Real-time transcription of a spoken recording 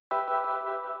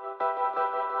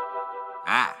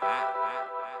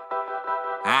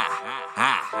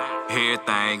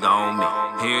Everything on me,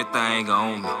 everything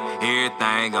on me,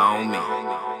 everything on me.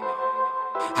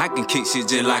 I can kick shit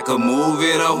just like a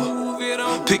movie though.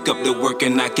 Pick up the work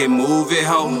and I can move it,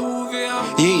 ho.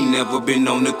 You ain't never been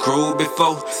on the crew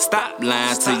before. Stop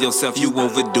lying to yourself, you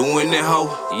overdoing it, ho.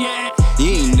 You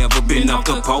ain't never been off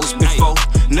the post before.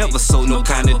 Never sold no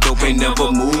kind of dope, ain't never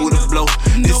moved a blow.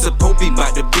 This a popey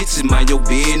bout the bitches, mind your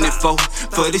business,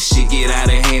 for this shit get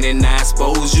out of hand and I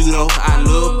expose you, know. I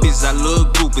love bitches, I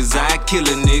love groupies, I kill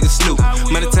a nigga snoop.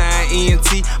 Money time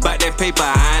ENT, bout that paper,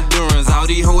 I endurance. All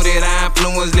these hoes that I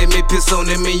influence, let me piss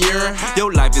on them and urine.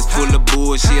 Your life is full of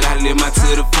bullshit, I live my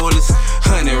to the fullest.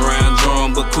 100 round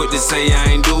drum, but quick to say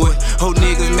I ain't do it. Whole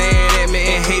niggas mad at me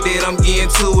and hate that I'm getting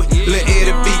to it. Lil'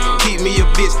 Eddie B, keep me a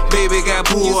bitch, baby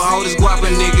got pull. All this guap a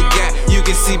nigga got, you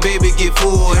can see baby get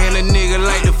full. And a nigga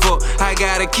like the fuck, I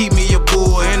gotta keep me a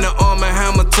bull. And the arm and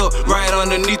hammer tuck right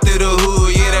underneath of the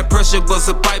hood. Yeah, that pressure bust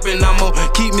a pipe and I'm gon'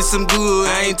 keep me some good.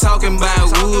 I ain't talking about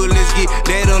wood, let's get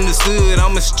that understood.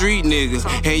 I'm a street nigga,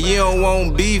 and you don't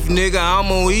want beef, nigga, I'm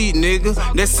gon' eat, nigga.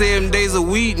 That's 7 days a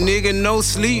week, nigga, no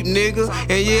sleep, nigga.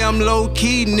 And yeah, I'm low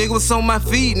key, nigga, what's on my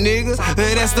feet, nigga?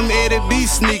 That's them Eddie B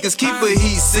sneakers, keep a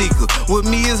heat seeker. With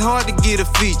me it's hard to get a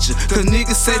feature, cause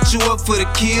niggas set you up for the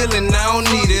kill and I don't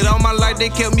need it. All my life they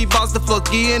kept me bossed the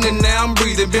fuck in and now I'm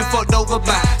breathing. Been fucked over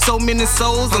by so many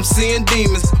souls, I'm seeing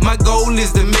demons. My goal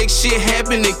is to make shit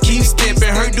happen and keep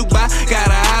stepping. Heard Dubai, got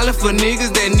a island for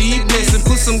niggas that need blessing.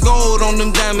 Put some gold on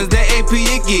them diamonds, that AP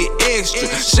it get extra.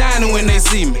 Shining when they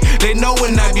see me, they know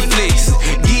when I be flexing.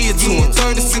 Give it to them,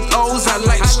 36 O's, I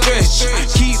like to stretch.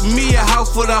 Keep me a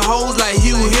house full of hoes like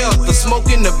Hugh Hefner,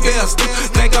 smoking the best.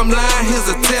 Think I'm lying, here's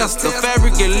a tester.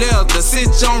 Fabric and leather, sit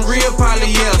on real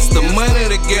polyester. Money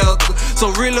together,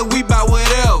 so really we buy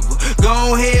whatever.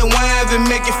 Go ahead, wive and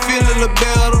make it feel a little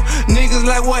better. Niggas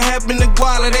like what happened to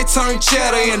Guala, they turn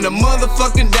cheddar and the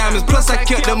motherfucking diamonds. Plus I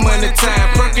kept the money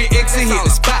time. Perky X and hit the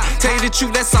spot. Tell you the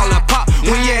truth, that's all I pop.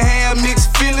 When you have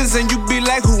mixed feelings and you be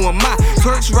like, who am I?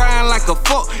 Perks riding like a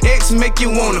fuck. X make you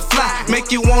wanna fly,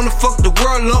 make you wanna fuck the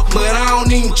world up, but I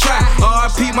don't even try.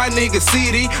 RP my nigga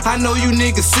CD, I know you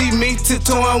niggas see me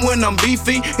tiptoeing when I'm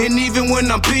beefy, and even when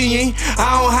I'm peeing.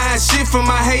 I don't hide shit from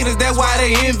my haters, that's why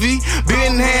they envy.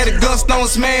 Been had a gun stone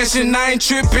smashing, I ain't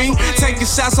tripping. Taking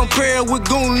shots on prayer with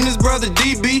Goon and his brother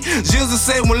DB. Jizza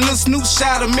said when Lil Snoop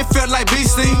shot him, it felt like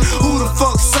BC. Who the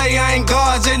fuck say I ain't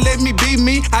God, just let me be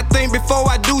me. I think before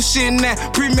I do shit now,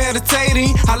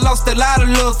 premeditating. I lost a lot of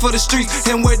love for the streets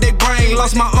and where they bring.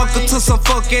 Lost my uncle to some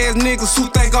fuck ass niggas who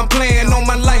think I'm playing on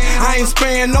my life. I ain't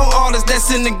sparing no artists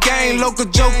that's in the game. Local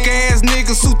joke ass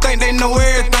niggas who think they know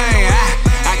everything.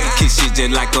 I can kick shit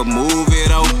just like a movie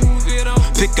though.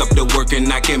 Pick up the work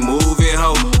and I can move it,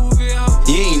 ho.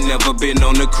 You ain't never been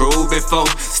on the crew before.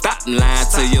 Stop lying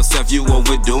to yourself, you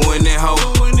overdoing it, ho.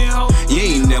 You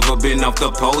ain't never been off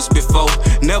the post before.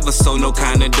 Never sold no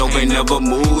kind of dope, ain't never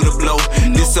moved a blow.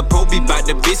 This a popey bout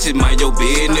the bitches, mind your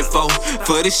business,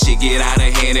 for this shit get out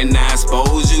of hand and I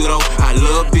expose you, though. I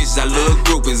love bitches, I love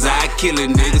groupies, I kill a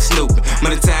nigga snooping.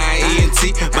 Money time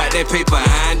ENT, bout that paper,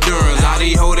 I endurance. All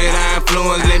these hoes that I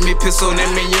influence, let me piss on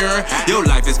them and urine. Your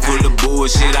life is full of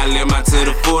bullshit, I live my to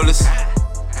the fullest.